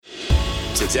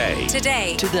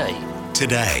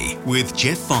Today with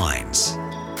Jeff Vines.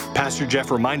 Pastor Jeff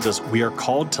reminds us we are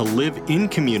called to live in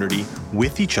community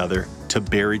with each other to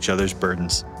bear each other's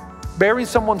burdens. Bearing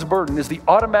someone's burden is the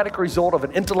automatic result of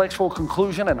an intellectual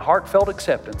conclusion and heartfelt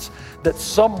acceptance that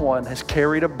someone has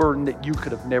carried a burden that you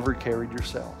could have never carried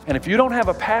yourself. And if you don't have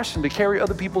a passion to carry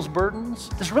other people's burdens,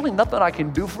 there's really nothing I can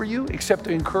do for you except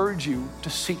to encourage you to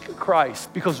seek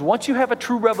Christ. Because once you have a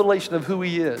true revelation of who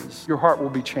He is, your heart will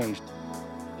be changed.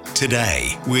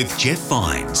 Today with Jeff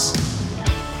Vines.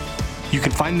 You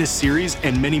can find this series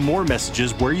and many more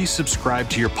messages where you subscribe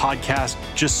to your podcast.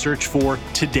 Just search for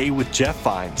Today with Jeff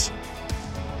Vines.